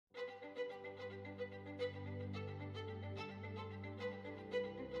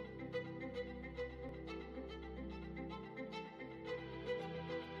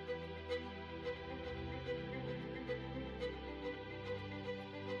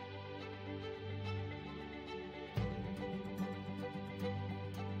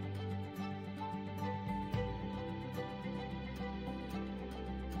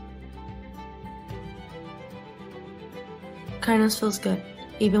Kindness feels good,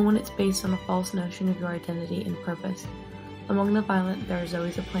 even when it's based on a false notion of your identity and purpose. Among the violent, there is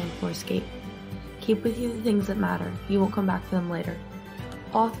always a plan for escape. Keep with you the things that matter. You won't come back for them later.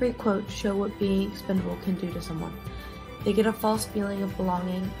 All three quotes show what being expendable can do to someone. They get a false feeling of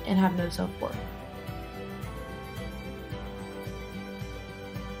belonging and have no self-worth.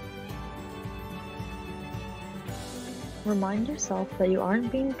 Remind yourself that you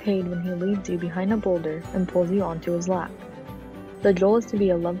aren't being paid when he leads you behind a boulder and pulls you onto his lap. The goal is to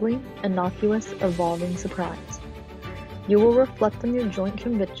be a lovely, innocuous, evolving surprise. You will reflect on your joint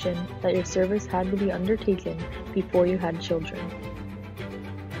conviction that your service had to be undertaken before you had children.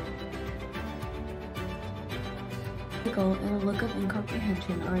 Ego and a look of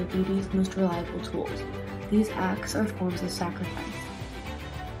incomprehension are duty's most reliable tools. These acts are forms of sacrifice.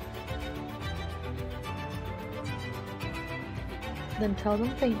 Then tell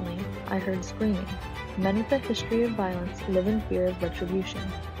them faintly, I heard screaming. Men with a history of violence live in fear of retribution.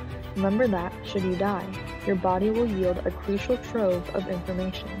 Remember that, should you die, your body will yield a crucial trove of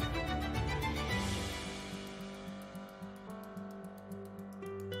information.